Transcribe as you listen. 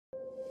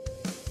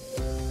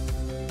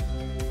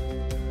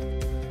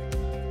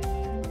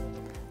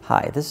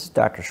Hi, this is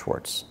Dr.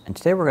 Schwartz, and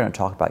today we're going to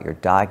talk about your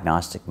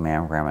diagnostic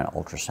mammogram and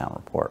ultrasound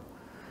report.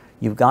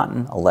 You've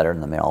gotten a letter in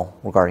the mail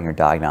regarding your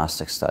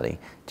diagnostic study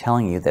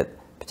telling you that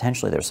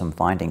potentially there's some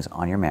findings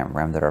on your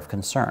mammogram that are of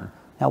concern.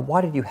 Now,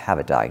 why did you have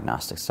a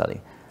diagnostic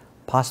study?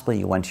 Possibly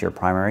you went to your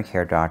primary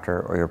care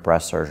doctor or your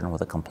breast surgeon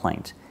with a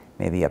complaint,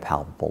 maybe a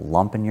palpable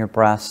lump in your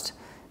breast,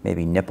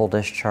 maybe nipple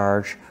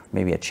discharge,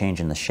 maybe a change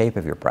in the shape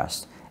of your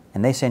breast,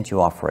 and they sent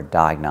you off for a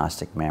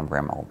diagnostic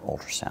mammogram or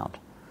ultrasound.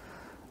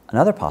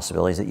 Another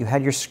possibility is that you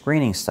had your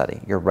screening study,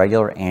 your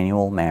regular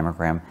annual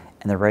mammogram,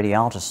 and the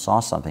radiologist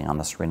saw something on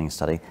the screening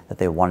study that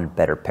they wanted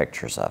better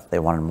pictures of, they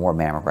wanted more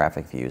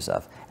mammographic views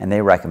of, and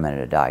they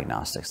recommended a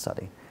diagnostic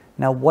study.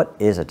 Now, what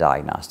is a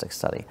diagnostic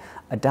study?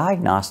 A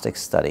diagnostic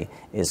study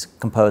is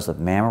composed of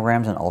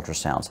mammograms and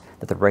ultrasounds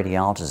that the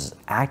radiologist has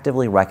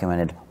actively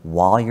recommended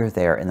while you're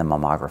there in the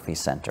mammography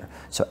center.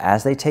 So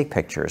as they take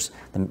pictures,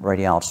 the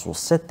radiologist will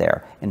sit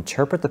there,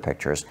 interpret the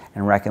pictures,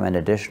 and recommend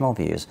additional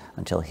views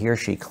until he or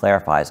she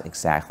clarifies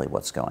exactly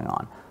what's going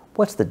on.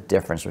 What's the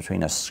difference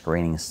between a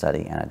screening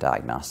study and a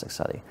diagnostic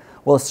study?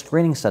 Well, a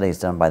screening study is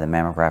done by the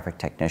mammographic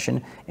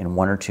technician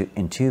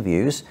in two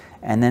views,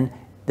 and then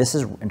this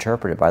is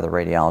interpreted by the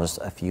radiologist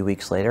a few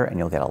weeks later, and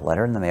you'll get a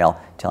letter in the mail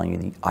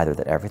telling you either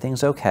that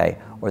everything's okay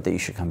or that you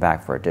should come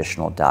back for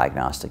additional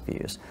diagnostic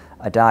views.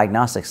 A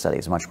diagnostic study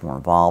is much more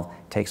involved,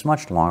 takes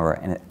much longer,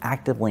 and it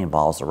actively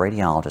involves the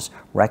radiologist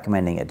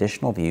recommending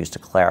additional views to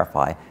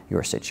clarify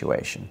your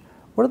situation.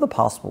 What are the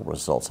possible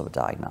results of a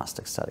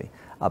diagnostic study?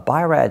 A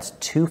Bi-RADS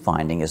 2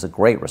 finding is a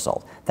great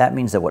result. That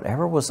means that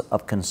whatever was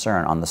of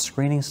concern on the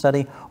screening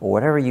study or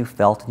whatever you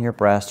felt in your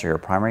breast or your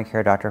primary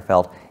care doctor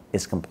felt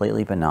is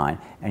completely benign,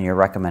 and you're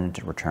recommended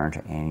to return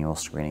to annual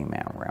screening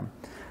mammogram.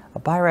 A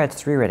Bi-RADS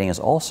 3 rating is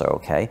also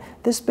okay.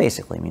 This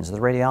basically means the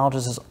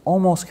radiologist is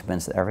almost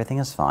convinced that everything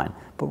is fine,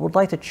 but would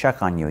like to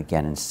check on you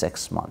again in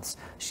 6 months.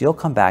 So you'll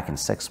come back in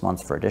 6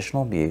 months for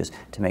additional views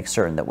to make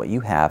certain that what you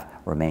have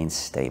remains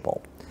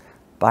stable.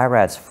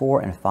 Bi-RADS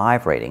 4 and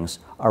 5 ratings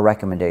are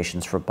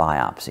recommendations for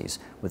biopsies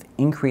with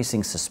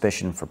increasing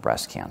suspicion for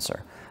breast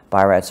cancer.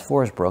 Bi-RADS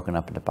 4 is broken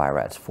up into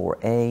Bi-RADS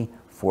 4A,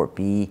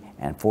 4B,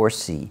 and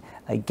 4C,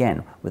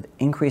 again, with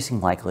increasing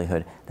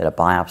likelihood that a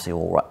biopsy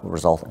will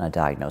result in a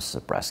diagnosis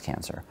of breast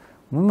cancer.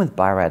 Women with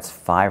Bi-RADS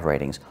 5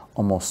 ratings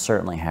almost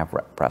certainly have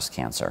breast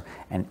cancer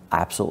and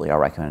absolutely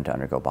are recommended to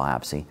undergo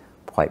biopsy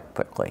quite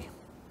quickly.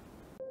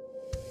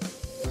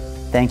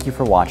 Thank you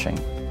for watching.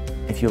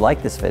 If you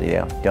like this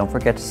video, don't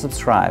forget to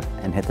subscribe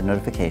and hit the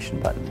notification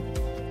button.